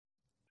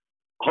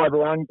Hi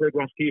everyone, Greg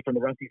Rust here from the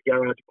Rusty's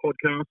Garage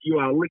podcast. You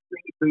are listening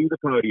to The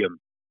Podium.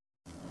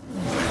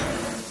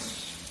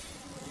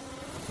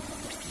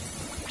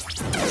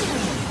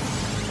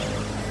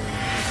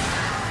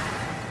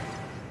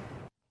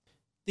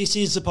 This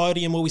is The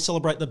Podium, where we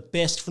celebrate the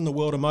best from the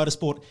world of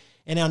motorsport.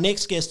 And our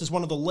next guest is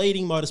one of the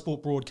leading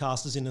motorsport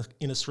broadcasters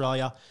in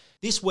Australia.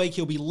 This week,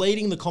 he'll be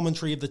leading the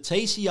commentary of the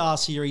TCR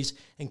series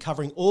and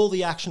covering all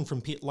the action from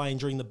pit lane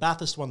during the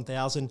Bathurst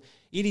 1000.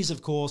 It is,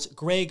 of course,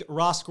 Greg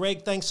Rust.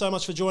 Greg, thanks so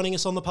much for joining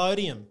us on The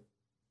Podium.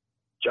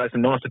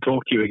 Jason, nice to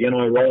talk to you again.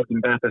 I arrived in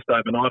Bathurst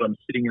overnight. I'm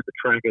sitting at the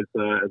track as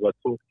I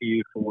talk to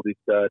you for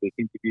this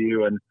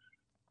interview, and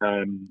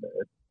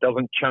it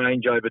doesn't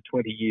change over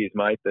 20 years,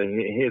 mate. The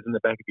hairs in the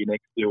back of your neck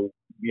still,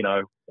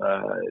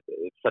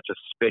 it's such a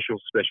special,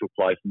 special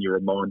place, and you're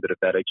reminded of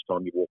that each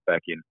time you walk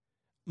back in.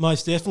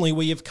 Most definitely.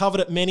 We have covered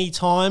it many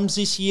times.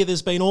 This year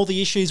there's been all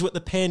the issues with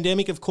the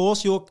pandemic, of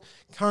course. You're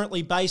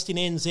currently based in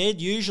NZ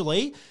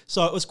usually,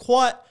 so it was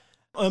quite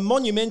a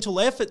monumental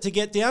effort to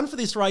get down for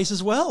this race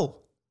as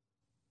well.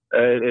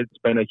 It's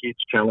been a huge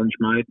challenge,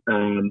 mate. I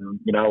am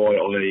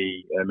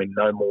in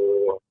no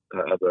more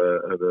of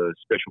a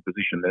special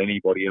position than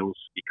anybody else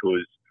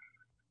because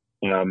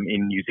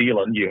in New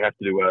Zealand you have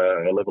to do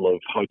a level of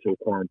hotel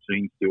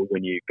quarantine still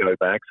when you go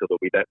back, so there'll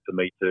be that for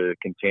me to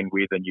contend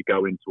with, and you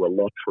go into a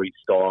lottery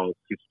style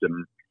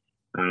system.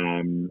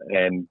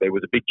 And there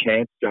was a big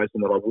chance,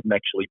 Jason, that I wouldn't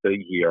actually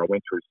be here. I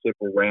went through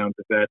several rounds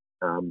of that,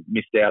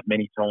 missed out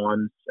many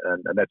times,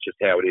 and that's just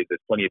how it is.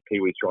 There's plenty of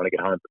Kiwis trying to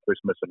get home for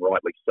Christmas, and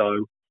rightly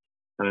so.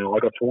 I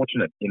got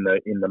fortunate in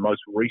the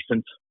most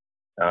recent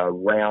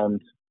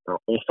round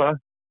offer,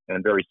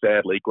 and very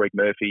sadly, Greg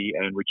Murphy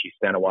and Richie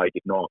Stanaway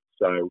did not.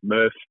 So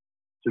Murph,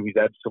 to his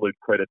absolute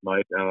credit,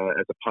 mate,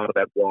 as a part of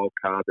that wild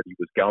card that he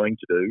was going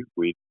to do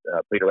with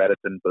Peter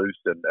Addison, Boost,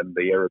 and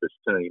the Erebus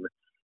team,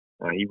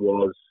 he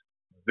was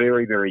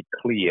very, very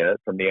clear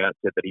from the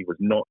outset that he was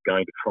not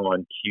going to try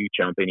and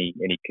queue-jump any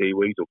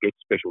Kiwis or get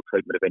special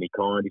treatment of any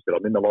kind. He said,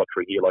 I'm in the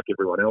lottery here like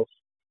everyone else.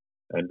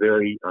 And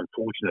very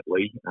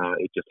unfortunately,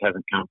 it just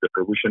hasn't come to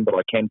fruition. But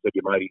I can tell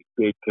you, mate,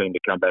 he's dead keen to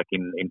come back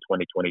in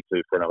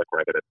 2022 for another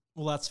crack at it.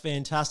 Well, that's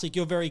fantastic.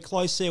 You're very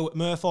close there with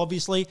Murph,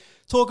 obviously.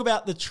 Talk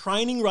about the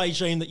training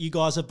regime that you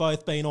guys have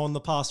both been on the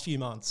past few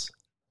months.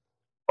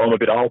 I'm a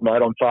bit old,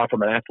 mate. I'm far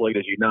from an athlete,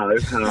 as you know.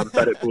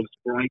 But it was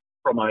great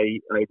from a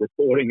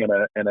reporting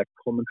and a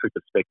commentary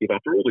perspective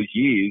after all these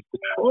years to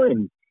try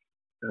and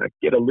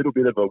get a little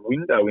bit of a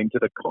window into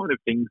the kind of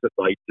things that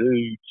they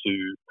do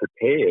to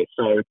prepare.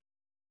 So,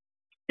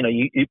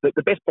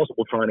 the best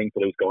possible training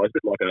for these guys, a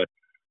bit like a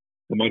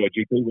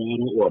MotoGP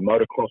rider or a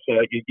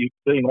motocrosser, you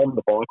being on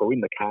the bike or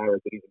in the car,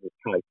 as it is in this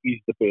case, is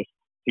the best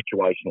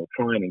situational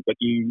training. But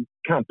you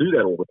can't do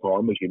that all the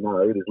time, as you know.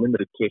 There's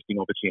limited testing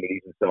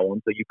opportunities and so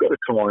on. So you've got to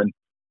try and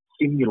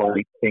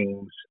simulate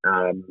things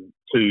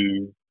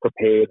to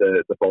prepare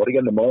the body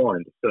and the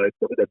mind. So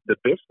probably the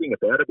best thing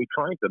about it, we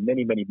trained for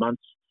many, many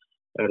months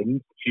at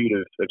an institute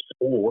of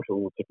sport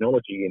or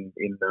technology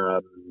in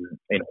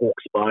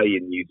Hawke's Bay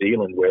in New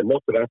Zealand, where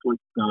lots of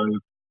athletes go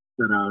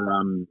that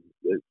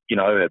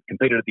are, have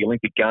competed at the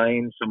Olympic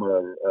Games. Some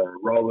are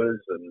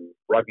rowers and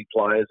rugby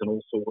players and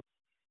all sorts.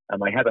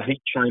 And they have a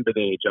heat chamber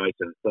there,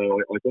 Jason. So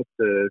I got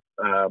to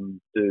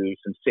do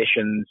some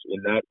sessions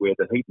in that where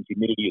the heat and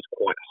humidity is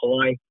quite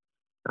high.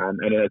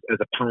 And as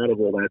a part of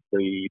all that,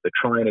 the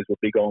trainers were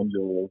big on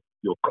your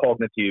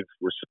cognitive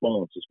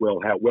response as well,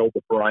 how well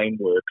the brain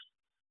works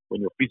when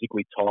you're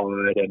physically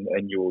tired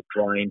and you're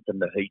drained from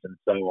the heat and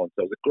so on.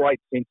 So it was a great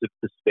sense of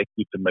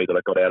perspective to me that I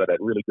got out of that.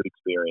 Really good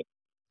experience.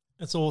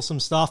 That's awesome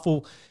stuff.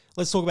 Well,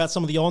 let's talk about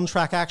some of the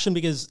on-track action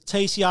because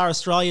TCR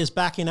Australia is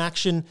back in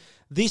action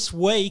this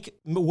week,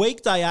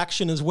 weekday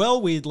action as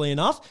well, weirdly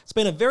enough. It's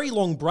been a very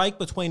long break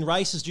between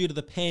races due to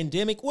the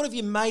pandemic. What have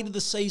you made of the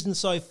season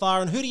so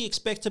far, and who do you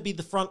expect to be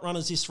the front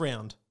runners this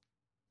round?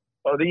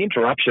 Well, the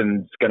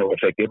interruption's going to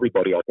affect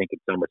everybody, I think, in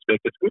some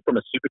respect. It's good from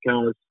a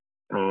Supercars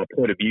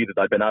point of view that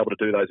they've been able to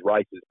do those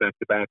races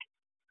back-to-back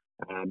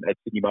at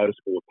Sydney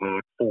Motorsport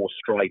Park 4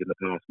 straight in the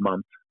past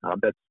month.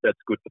 That's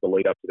good for the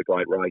lead-up to the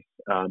great race.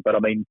 But, I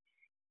mean,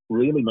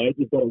 really, mate,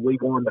 you've got to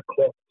rewind the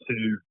clock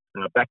to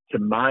back to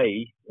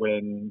May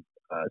when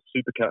the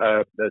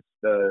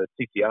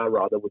TCR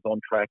was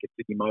on track at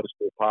Sydney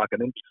Motorsport Park.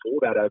 And then before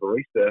that, over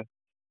Easter,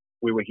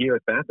 we were here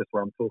at Bathurst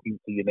where I'm talking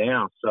to you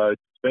now. So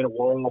it's been a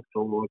while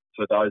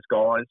for those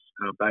guys.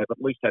 They've at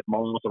least had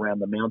miles around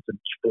the mountain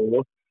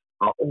before,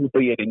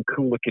 albeit in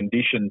cooler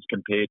conditions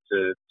compared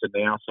to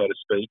now, so to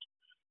speak.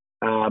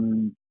 I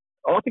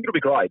think it'll be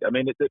great. I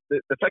mean,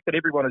 the fact that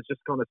everyone has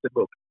just kind of said,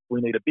 look,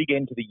 we need a big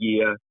end to the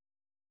year.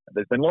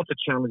 There's been lots of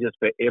challenges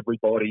for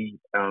everybody.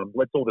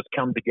 Let's all just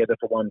come together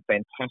for one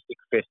fantastic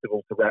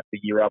festival to wrap the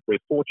year up. We're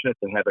fortunate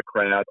to have a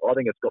crowd. I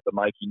think it's got the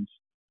makings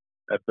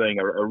of being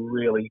a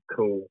really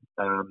cool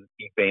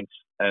event.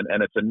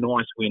 And it's a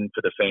nice win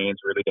for the fans,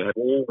 really, to have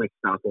all this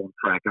stuff on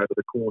track over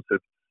the course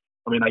of,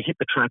 I mean, they hit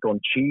the track on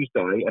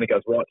Tuesday and it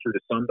goes right through to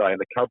Sunday, and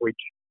the coverage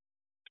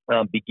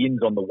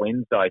begins on the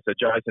Wednesday. So,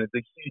 Jason, it's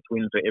a huge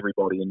win for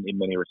everybody in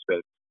many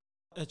respects.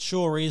 It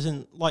sure is,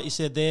 and like you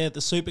said there,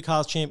 the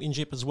Supercars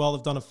Championship as well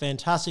have done a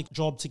fantastic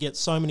job to get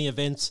so many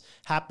events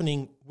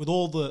happening with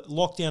all the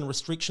lockdown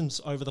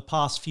restrictions over the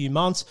past few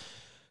months.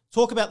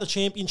 Talk about the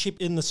championship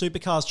in the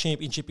Supercars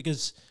Championship,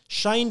 because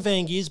Shane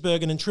Van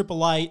Gisbergen and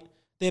Triple Eight,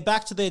 they're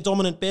back to their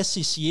dominant best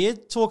this year.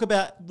 Talk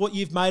about what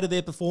you've made of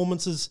their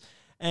performances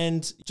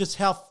and just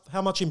how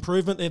much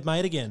improvement they've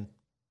made again.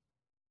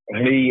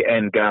 He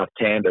and Garth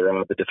Tander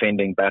are the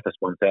defending Bathurst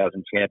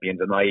 1000 champions,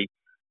 and they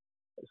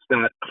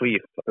start clear,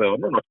 well,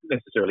 not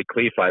necessarily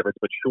clear favourites,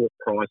 but short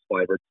price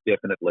favourites,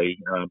 definitely.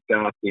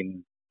 Garth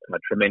in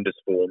tremendous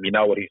form. You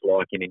know what he's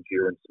like in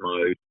endurance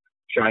mode.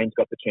 Shane's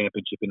got the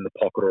championship in the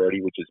pocket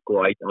already, which is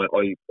great.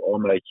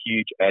 I'm a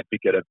huge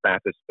advocate of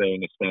Bathurst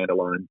being a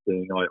standalone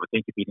thing. I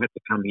think if he'd had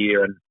to come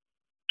here and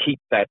keep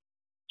that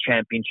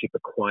championship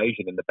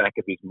equation in the back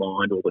of his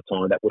mind all the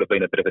time, that would have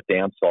been a bit of a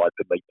downside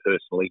for me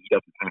personally. He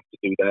doesn't have to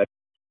do that.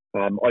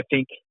 I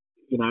think,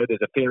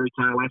 there's a fairy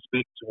tale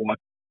aspect to what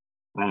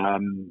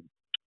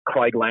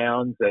Craig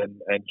Lowndes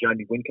and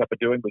Jamie Whincup are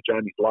doing with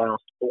Jamie's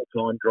last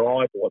full-time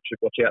drive. Watch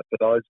out for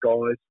those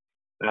guys.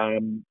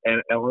 And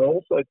I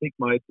also think,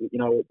 mate,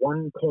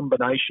 one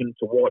combination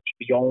to watch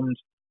beyond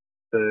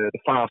the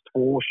Fast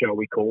Four, shall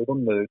we call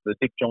them, the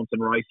Dick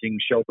Johnson Racing,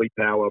 Shelby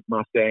Power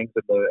Mustangs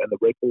and the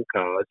Red Bull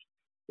cars,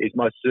 is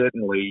most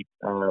certainly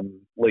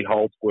Lee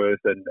Holdsworth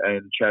and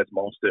Chaz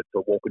Mostert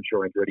for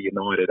Walkinshaw and Andretti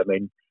United. I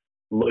mean,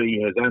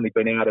 Lee has only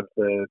been out of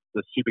the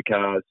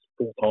Supercars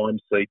full-time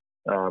seat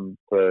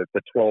for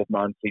 12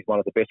 months. He's one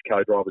of the best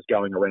co-drivers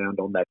going around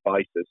on that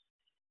basis.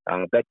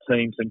 That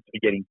team seems to be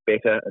getting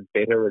better and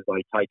better as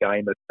they take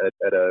aim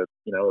at a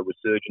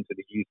resurgence in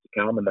the years to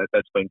come, and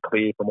that's been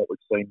clear from what we've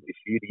seen this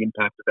year, the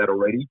impact of that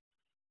already.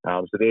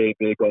 So they're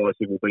guys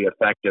who will be a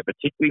factor,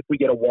 particularly if we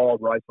get a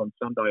wild race on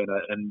Sunday,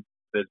 and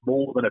there's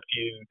more than a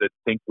few that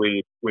think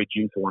we're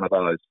due for one of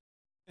those.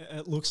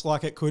 It looks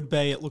like it could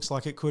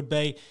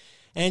be.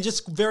 And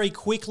just very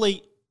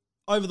quickly,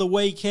 over the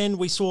weekend,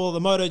 we saw the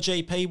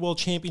MotoGP World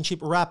Championship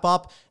wrap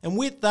up. And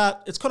with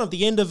that, it's kind of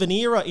the end of an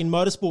era in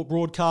motorsport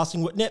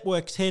broadcasting, with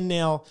Network 10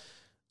 now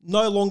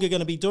no longer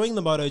going to be doing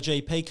the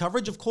MotoGP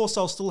coverage. Of course,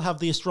 they'll still have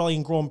the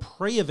Australian Grand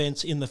Prix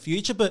events in the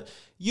future, but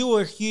you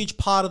were a huge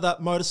part of that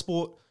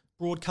motorsport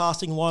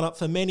broadcasting lineup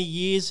for many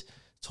years.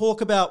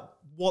 Talk about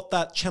what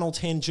that Channel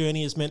 10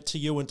 journey has meant to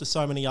you and to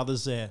so many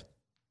others there.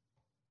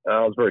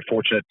 I was very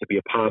fortunate to be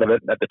a part of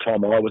it. At the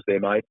time I was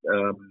there, mate,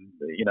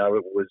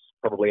 it was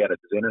probably at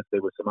its zenith.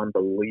 There were some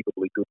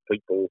unbelievably good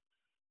people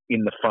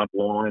in the front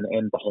line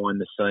and behind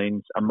the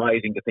scenes.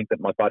 Amazing to think that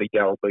my buddy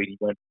Darryl Beattie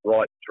went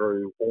right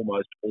through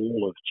almost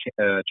all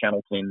of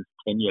Channel 10's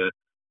tenure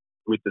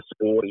with the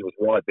sport. He was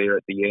right there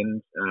at the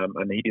end,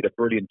 and he did a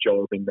brilliant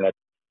job in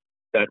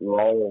that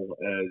role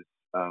as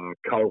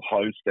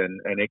co-host and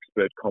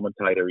expert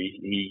commentator.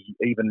 He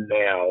even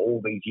now,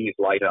 all these years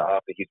later,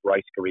 after his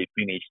race career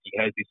finished, he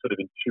has this sort of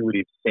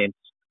intuitive sense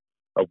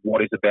of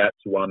what is about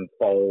to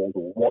unfold,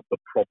 or what the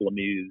problem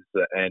is,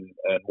 and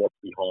what's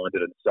behind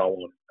it, and so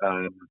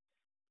on.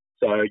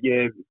 So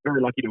yeah,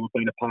 very lucky to have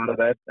been a part of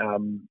that.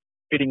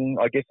 Fitting,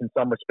 I guess, in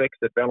some respects,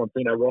 that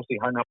Valentino Rossi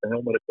hung up the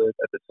helmet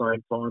at the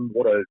same time.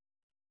 What a,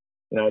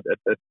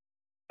 at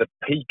the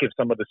peak of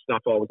some of the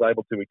stuff I was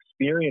able to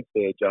experience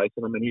there,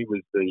 Jason. I mean, he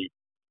was the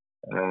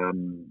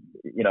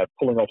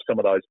pulling off some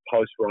of those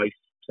post-race,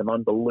 some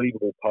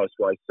unbelievable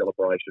post-race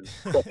celebrations,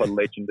 proper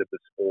legend of the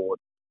sport.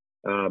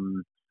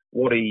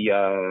 What he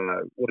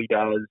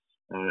does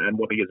and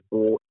what he has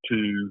brought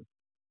to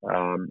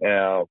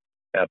our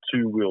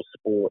two-wheel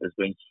sport has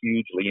been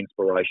hugely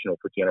inspirational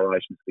for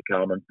generations to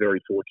come. I'm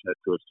very fortunate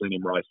to have seen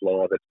him race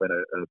live. It's been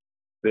a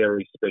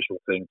very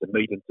special thing to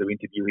meet and to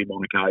interview him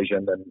on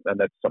occasion, and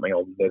that's something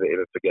I'll never,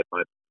 ever forget,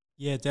 mate.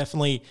 Yeah,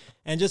 definitely.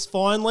 And just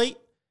finally,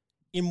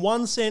 in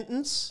one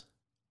sentence,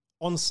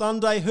 on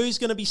Sunday, who's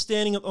going to be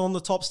standing on the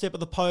top step of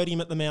the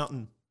podium at the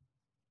mountain?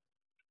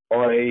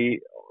 I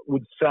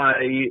would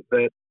say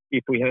that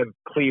if we have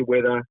clear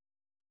weather,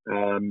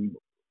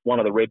 one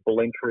of the Red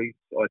Bull entries,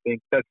 I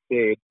think. That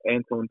said,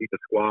 Anton Di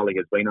Pasquale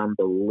has been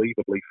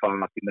unbelievably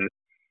fast in that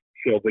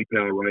Shelby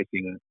Power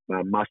Racing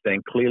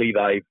Mustang. Clearly,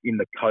 they've, in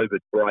the COVID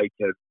break,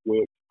 have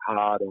worked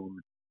hard on,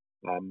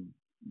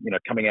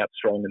 coming out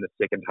strong in the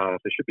second half.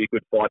 There should be a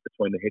good fight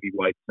between the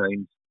heavyweight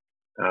teams.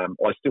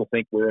 I still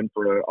think we're in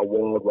for a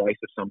wild race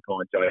of some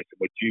kind, Jason.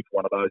 We're due for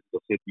one of those, as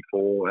I said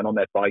before. And on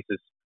that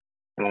basis,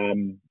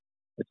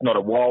 it's not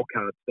a wild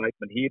card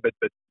statement here, but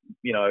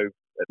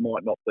it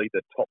might not be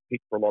the top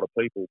pick for a lot of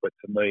people. But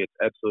for me, it's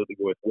absolutely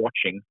worth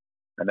watching.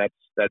 And that's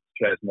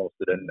Chaz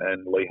Mostert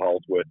and Lee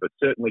Holdsworth. But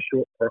certainly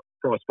short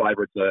price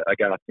favourites are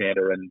Garth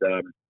Tander and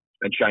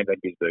Shane Van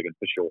Gisbergen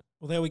for sure.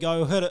 Well, there we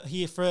go. Heard it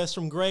here first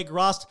from Greg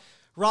Rust.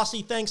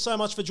 Rusty, thanks so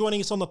much for joining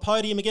us on the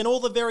podium. Again, all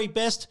the very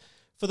best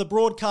for the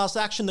broadcast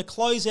action to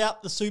close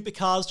out the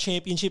Supercars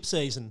Championship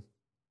season.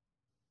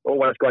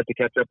 Always great to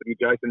catch up with you,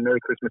 Jason.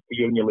 Merry Christmas to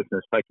you and your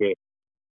listeners. Take care.